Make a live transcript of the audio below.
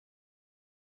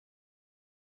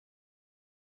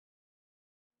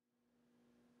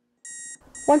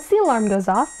Once the alarm goes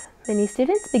off, many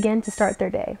students begin to start their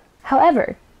day.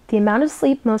 However, the amount of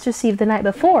sleep most receive the night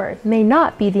before may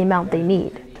not be the amount they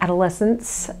need.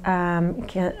 Adolescents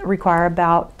can require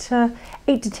about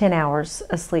 8 to 10 hours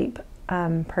of sleep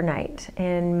per night,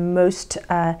 and most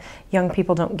young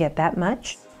people don't get that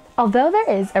much. Although there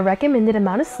is a recommended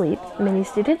amount of sleep, many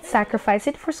students sacrifice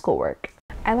it for schoolwork.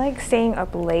 I like staying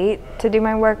up late to do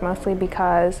my work, mostly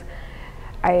because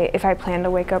if I plan to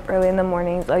wake up early in the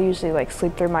mornings, I'll usually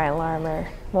sleep through my alarm or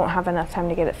won't have enough time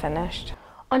to get it finished.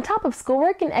 On top of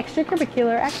schoolwork and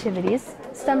extracurricular activities,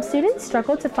 some students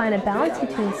struggle to find a balance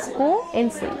between school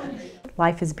and sleep.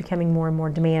 Life is becoming more and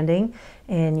more demanding,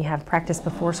 and you have practice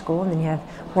before school and then you have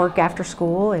work after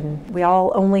school, and we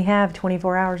all only have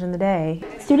 24 hours in the day.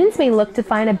 Students may look to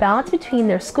find a balance between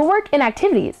their schoolwork and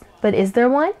activities, but is there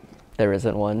one? There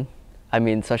isn't one. I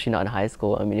mean, especially not in high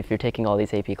school. I mean, if you're taking all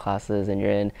these AP classes and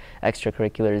you're in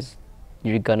extracurriculars,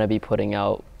 you're gonna be putting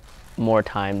out more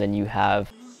time than you have.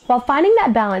 While finding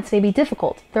that balance may be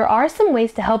difficult, there are some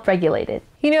ways to help regulate it.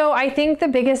 You know, I think the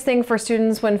biggest thing for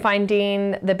students when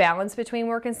finding the balance between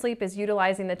work and sleep is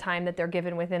utilizing the time that they're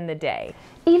given within the day.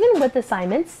 Even with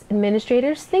assignments,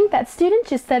 administrators think that students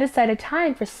should set aside a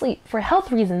time for sleep for health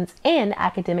reasons and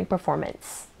academic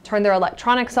performance. Turn their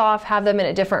electronics off, have them in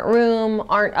a different room,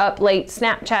 aren't up late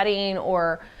Snapchatting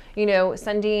or,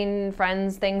 sending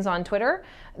friends things on Twitter.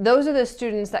 Those are the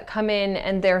students that come in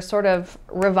and they're sort of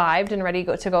revived and ready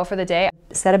to go for the day.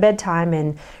 Set a bedtime,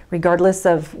 and regardless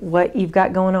of what you've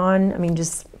got going on,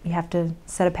 you have to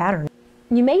set a pattern.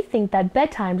 You may think that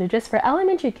bedtimes are just for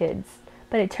elementary kids,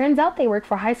 but it turns out they work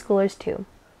for high schoolers too.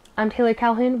 I'm Taylor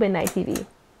Calhoun, Midnight TV.